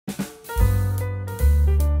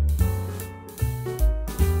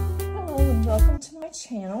to my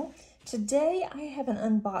channel. Today I have an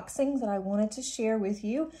unboxing that I wanted to share with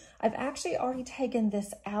you. I've actually already taken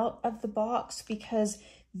this out of the box because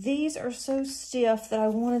these are so stiff that I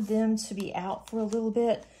wanted them to be out for a little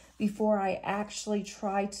bit before I actually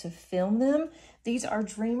try to film them. These are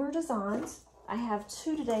Dreamer Designs. I have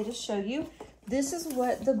two today to show you. This is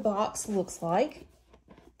what the box looks like.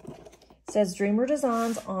 It says Dreamer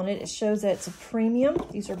Designs on it. It shows that it's a premium.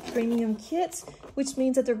 These are premium kits, which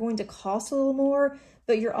means that they're going to cost a little more,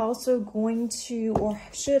 but you're also going to or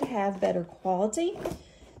should have better quality.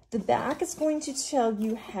 The back is going to tell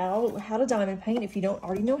you how to diamond paint if you don't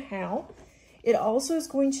already know how. It also is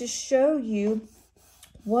going to show you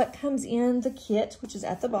what comes in the kit, which is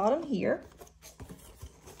at the bottom here.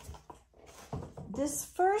 This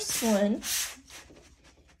first one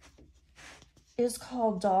is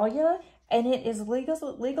called Dahlia, and it is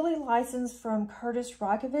legally licensed from Curtis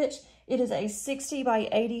Rakovich. It is a 60 by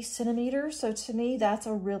 80 centimeters, so to me, that's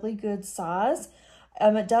a really good size.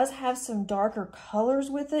 It does have some darker colors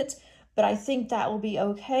with it, but I think that will be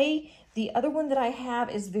okay. The other one that I have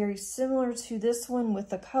is very similar to this one with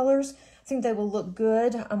the colors. I think they will look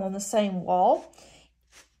good on the same wall.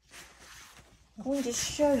 I'm going to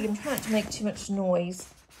show you, I'm trying not to make too much noise.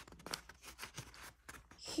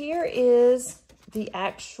 Here is the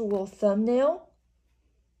actual thumbnail,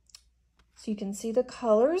 so you can see the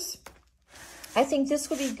colors. I think this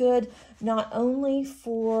would be good not only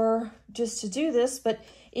for just to do this, but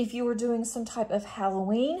if you were doing some type of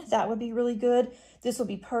Halloween, that would be really good. This will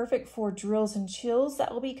be perfect for drills and chills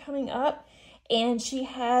that will be coming up. And she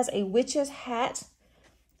has a witch's hat.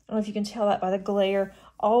 I don't know if you can tell that by the glare.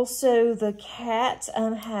 Also, the cat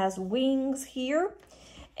has wings here.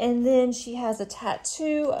 And then she has a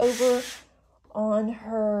tattoo over on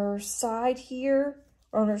her side here,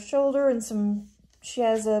 or on her shoulder, and she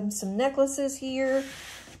has some necklaces here.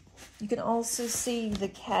 You can also see the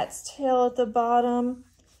cat's tail at the bottom.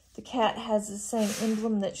 The cat has the same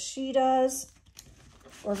emblem that she does,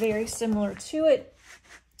 or very similar to it.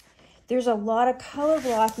 There's a lot of color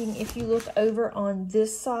blocking if you look over on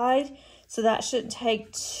this side, so that shouldn't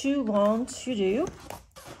take too long to do.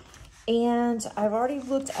 And I've already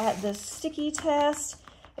looked at the sticky test.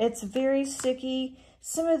 It's very sticky.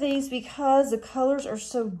 Some of these, because the colors are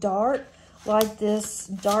so dark, like this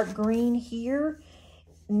dark green here,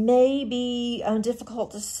 may be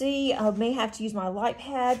difficult to see. I may have to use my light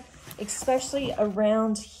pad, especially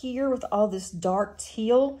around here with all this dark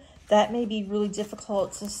teal. That may be really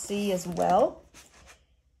difficult to see as well.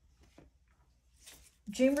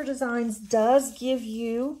 Dreamer Designs does give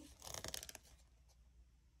you,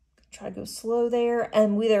 try to go slow there,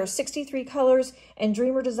 and there are 63 colors, and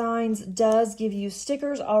Dreamer Designs does give you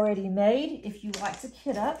stickers already made if you like to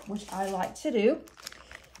kit up, which I like to do.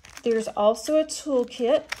 There's also a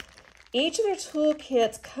toolkit. Each of their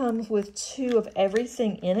toolkits comes with 2 of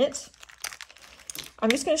everything in it. I'm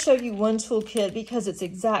just going to show you one toolkit because it's the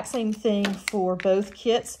exact same thing for both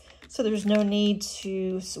kits, so there's no need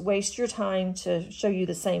to waste your time to show you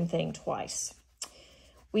the same thing twice.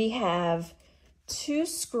 We have 2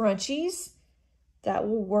 scrunchies that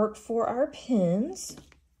will work for our pins.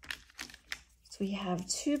 So we have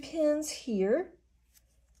 2 pins here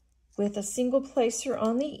with a single placer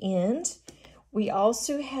on the end. We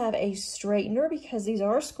also have a straightener because these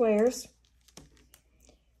are squares.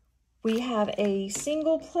 We have a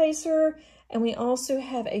single placer, and we also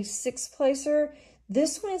have a 6 placer.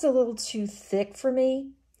 This one is a little too thick for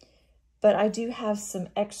me, but I do have some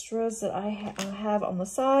extras that I have on the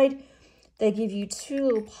side. They give you 2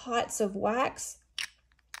 little pots of wax.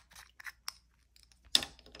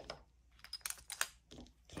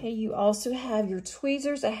 Okay, you also have your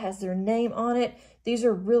tweezers that has their name on it. These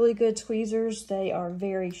are really good tweezers. They are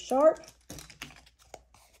very sharp.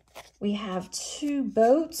 We have 2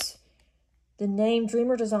 boats. The name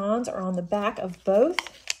Dreamer Designs are on the back of both.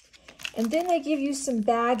 And then they give you some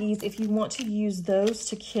baggies if you want to use those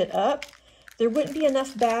to kit up. There wouldn't be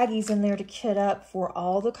enough baggies in there to kit up for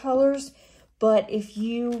all the colors, but if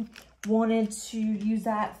you wanted to use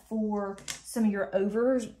that for some of your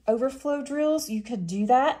overflow drills, you could do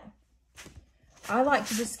that. I like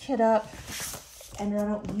to just kit up and I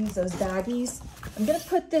don't use those baggies. I'm going to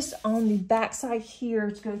put this on the back side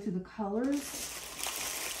here to go through the colors.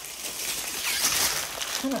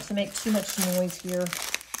 Try not to make too much noise here.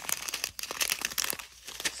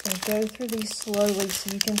 Just going to go through these slowly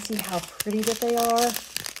so you can see how pretty that they are.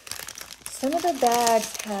 Some of the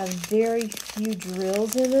bags have very few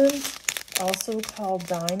drills in them, also called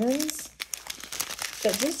diamonds.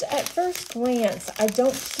 But just at first glance, I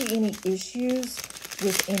don't see any issues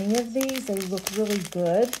with any of these. They look really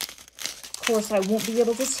good. Of course, I won't be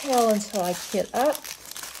able to tell until I kit up.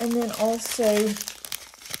 And then also,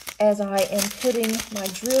 as I am putting my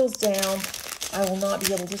drills down, I will not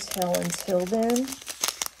be able to tell until then.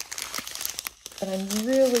 But I'm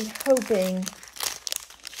really hoping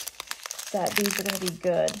that these are going to be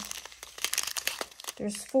good.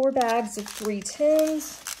 There's 4 bags of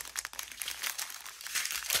 310s.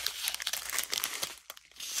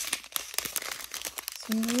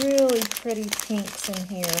 Some really pretty pinks in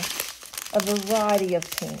here, a variety of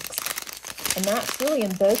pinks. And that's really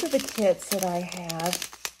in both of the kits that I have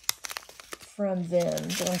from them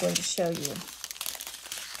that I'm going to show you.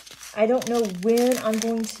 I don't know when I'm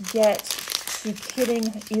going to get to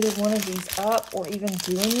kitting either one of these up or even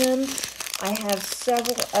doing them. I have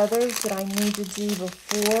several others that I need to do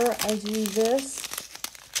before I do this.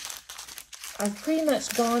 I've pretty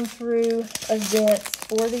much gone through events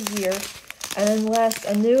for the year, and unless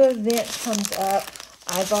a new event comes up,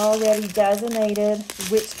 I've already designated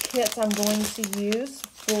which kits I'm going to use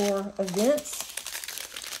for events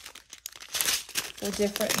for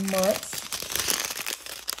different months.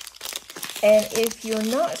 And if you're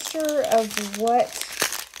not sure of what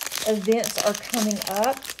events are coming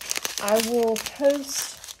up, I will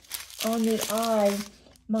post on the eye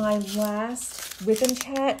my last Whip and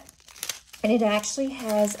Chat, and it actually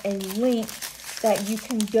has a link that you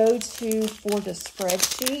can go to for the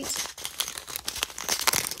spreadsheet.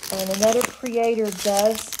 And another creator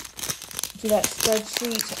does do that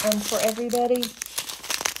spreadsheet for everybody,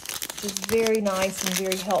 which is very nice and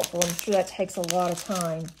very helpful. I'm sure that takes a lot of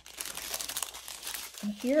time.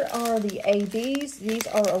 And here are the ABs. These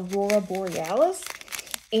are Aurora Borealis,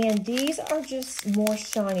 and these are just more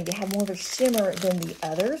shiny. They have more of a shimmer than the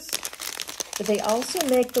others, but they also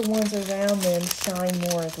make the ones around them shine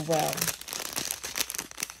more as well.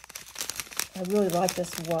 I really like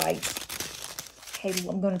this white. Okay,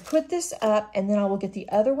 I'm going to put this up, and then I will get the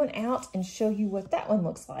other one out and show you what that one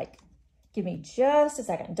looks like. Give me just a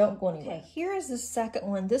second. Don't go anywhere. Okay, here is the second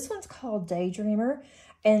one. This one's called Daydreamer,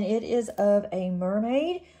 and it is of a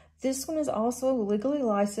mermaid. This one is also legally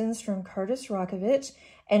licensed from Curtis Rakovich,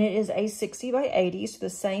 and it is a 60 by 80, so the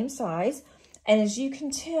same size. And as you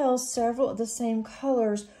can tell, several of the same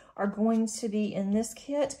colors are going to be in this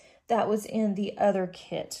kit that was in the other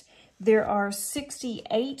kit. There are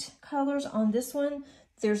 68 colors on this one.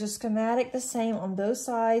 There's a schematic the same on both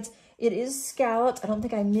sides. It is scalloped. I don't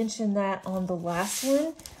think I mentioned that on the last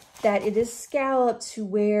one, that it is scalloped to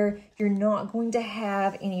where you're not going to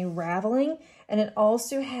have any raveling. And it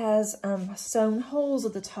also has sewn holes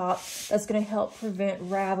at the top that's going to help prevent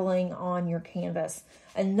raveling on your canvas.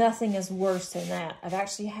 And nothing is worse than that. I've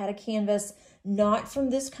actually had a canvas, not from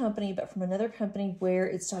this company, but from another company, where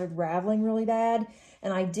it started raveling really bad.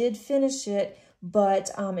 And I did finish it, but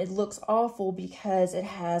it looks awful because it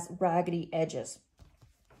has raggedy edges.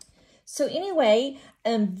 So anyway,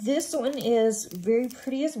 this one is very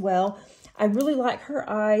pretty as well. I really like her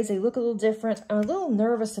eyes. They look a little different. I'm a little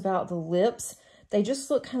nervous about the lips. They just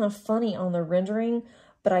look kind of funny on the rendering,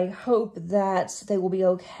 but I hope that they will be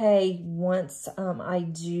okay once I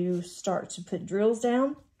do start to put drills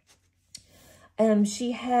down.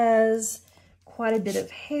 She has quite a bit of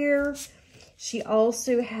hair. She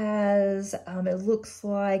also has, it looks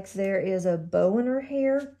like there is a bow in her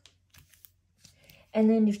hair. And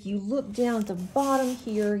then if you look down at the bottom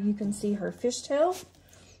here, you can see her fishtail.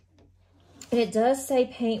 And it does say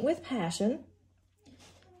paint with passion.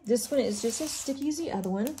 This one is just as sticky as the other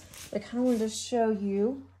one. But I kind of wanted to show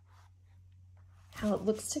you how it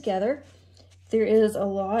looks together. There is a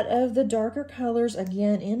lot of the darker colors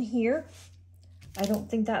again in here. I don't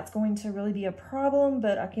think that's going to really be a problem,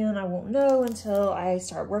 but again, I won't know until I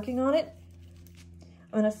start working on it.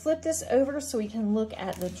 I'm going to flip this over so we can look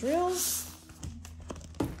at the drills.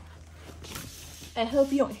 I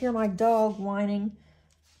hope you don't hear my dog whining.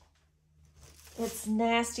 It's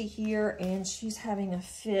nasty here, and she's having a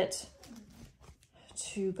fit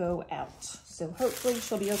to go out. So hopefully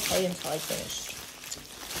she'll be okay until I finish.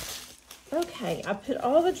 Okay, I put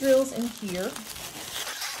all the drills in here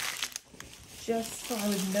just so I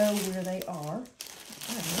would know where they are.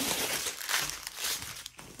 Okay.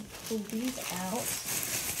 Pull these out.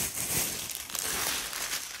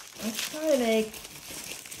 I try to make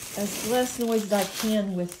as less noise as I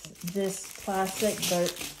can with this plastic,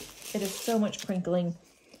 but it is so much crinkling.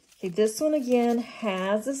 Okay, this one again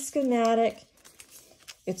has a schematic.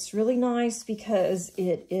 It's really nice because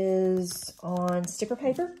it is on sticker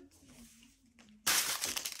paper.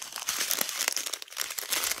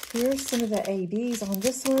 Here's some of the ABs on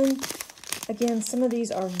this one. Again, some of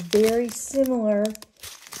these are very similar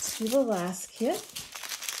to the last kit.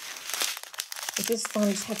 It's just fun.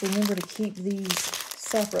 I just have to remember to keep these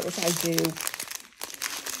separate, which I do.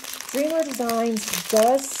 Dreamer Designs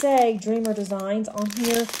does say Dreamer Designs on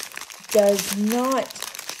here. Does not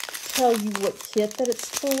tell you what kit that it's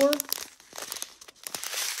for.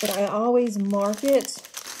 But I always mark it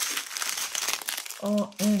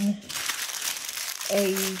in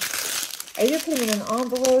either put them in an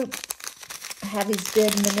envelope. I have these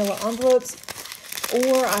big manila envelopes,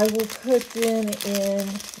 or I will put them in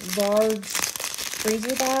large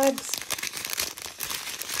freezer bags,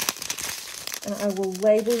 and I will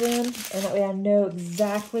label them, and that way I know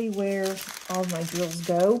exactly where all my drills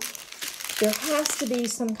go. There has to be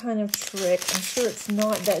some kind of trick. I'm sure it's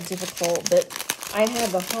not that difficult, but I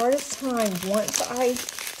have the hardest time once I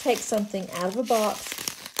take something out of a box,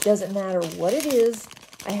 doesn't matter what it is,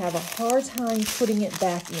 I have a hard time putting it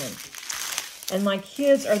back in. And my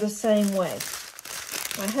kids are the same way.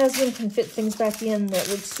 My husband can fit things back in that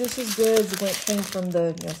looks just as good as when it came from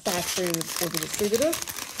the factory or the distributor,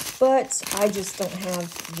 but I just don't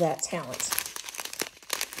have that talent.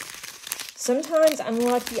 Sometimes I'm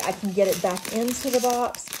lucky I can get it back into the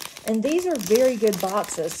box, and these are very good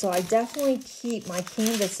boxes, so I definitely keep my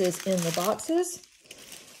canvases in the boxes.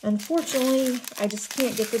 Unfortunately, I just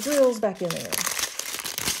can't get the drills back in there.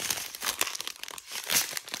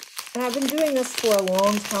 And I've been doing this for a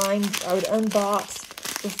long time. I would unbox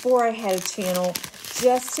before I had a channel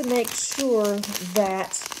just to make sure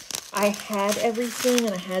that I had everything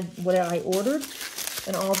and I had what I ordered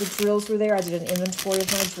and all the drills were there. I did an inventory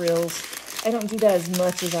of my drills. I don't do that as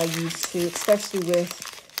much as I used to, especially with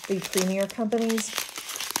the premier companies.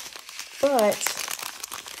 But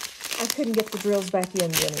I couldn't get the drills back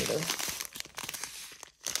in then either.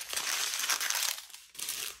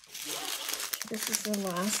 This is the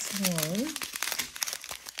last one.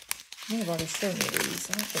 I may have already shown you these.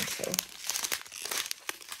 I don't think so.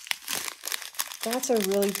 That's a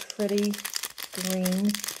really pretty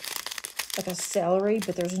green, like a celery,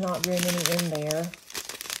 but there's not very many in there.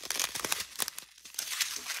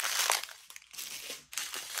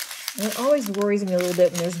 And it always worries me a little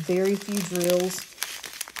bit when there's very few drills.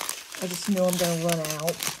 I just know I'm going to run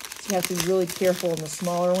out. So you have to be really careful in the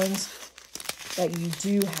smaller ones that you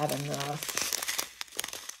do have enough.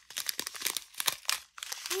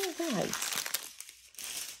 All right.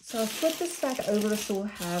 So I'll flip this back over so we'll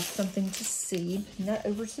have something to see. Put that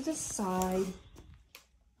over to the side.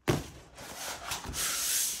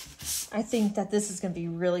 I think that this is going to be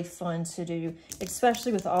really fun to do,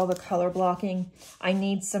 especially with all the color blocking. I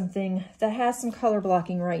need something that has some color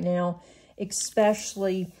blocking right now,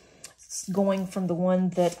 especially going from the one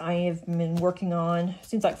that I have been working on.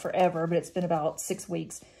 Seems like forever, but it's been about 6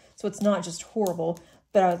 weeks. So it's not just horrible,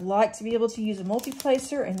 but I'd like to be able to use a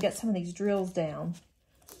multi-placer and get some of these drills down.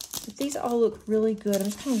 But these all look really good. I'm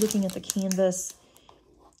just kind of looking at the canvas.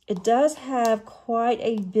 It does have quite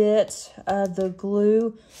a bit of the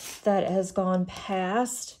glue that has gone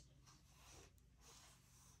past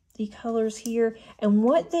the colors here. And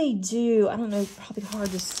what they do, I don't know, it's probably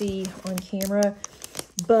hard to see on camera,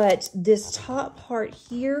 but this top part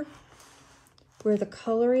here, where the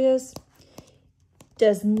color is,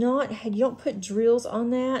 does not, you don't put drills on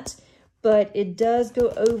that, but it does go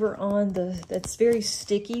over on the, that's very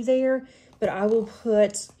sticky there, but I will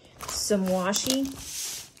put some washi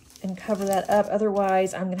and cover that up.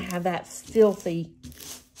 Otherwise, I'm gonna have that filthy.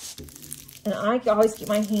 And I always keep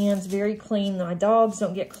my hands very clean. My dogs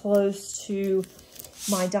don't get close to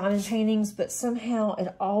my diamond paintings, but somehow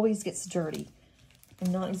it always gets dirty.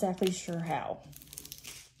 I'm not exactly sure how.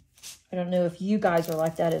 I don't know if you guys are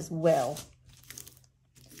like that as well.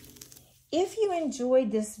 If you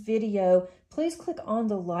enjoyed this video, please click on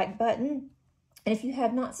the like button. And if you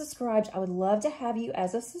have not subscribed, I would love to have you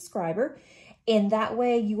as a subscriber. And that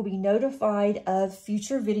way you will be notified of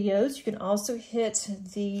future videos. You can also hit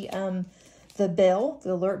the bell,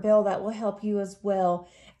 the alert bell. That will help you as well.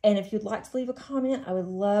 And if you'd like to leave a comment, I would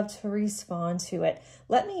love to respond to it.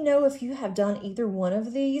 Let me know if you have done either one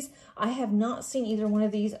of these. I have not seen either one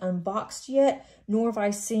of these unboxed yet, nor have I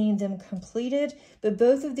seen them completed. But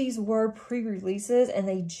both of these were pre-releases and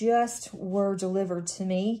they just were delivered to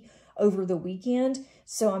me over the weekend.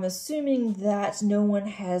 So I'm assuming that no one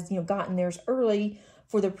has, gotten theirs early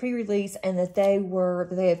for the pre-release and that they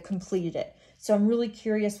have completed it. So I'm really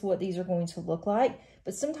curious what these are going to look like.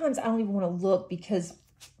 But sometimes I don't even want to look because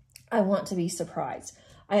I want to be surprised.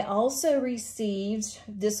 I also received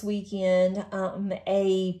this weekend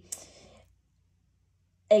a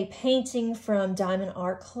painting from Diamond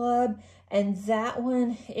Art Club, and that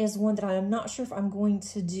one is one that I'm not sure if I'm going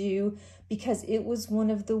to do because it was one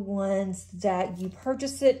of the ones that you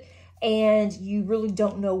purchase it and you really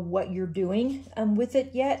don't know what you're doing with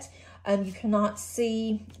it yet. You cannot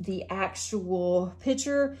see the actual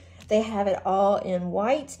picture. They have it all in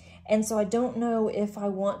white. And so I don't know if I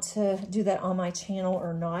want to do that on my channel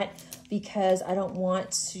or not, because I don't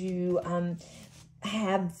want to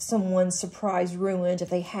have someone's surprise ruined if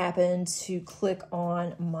they happen to click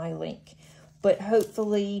on my link. But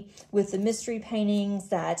hopefully with the mystery paintings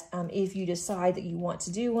that if you decide that you want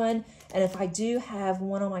to do one, and if I do have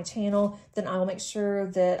one on my channel, then I'll make sure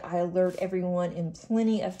that I alert everyone in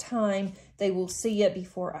plenty of time. They will see it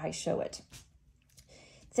before I show it.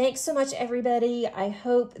 Thanks so much, everybody. I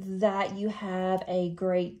hope that you have a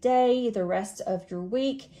great day, the rest of your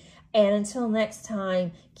week. And until next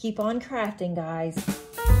time, keep on crafting, guys.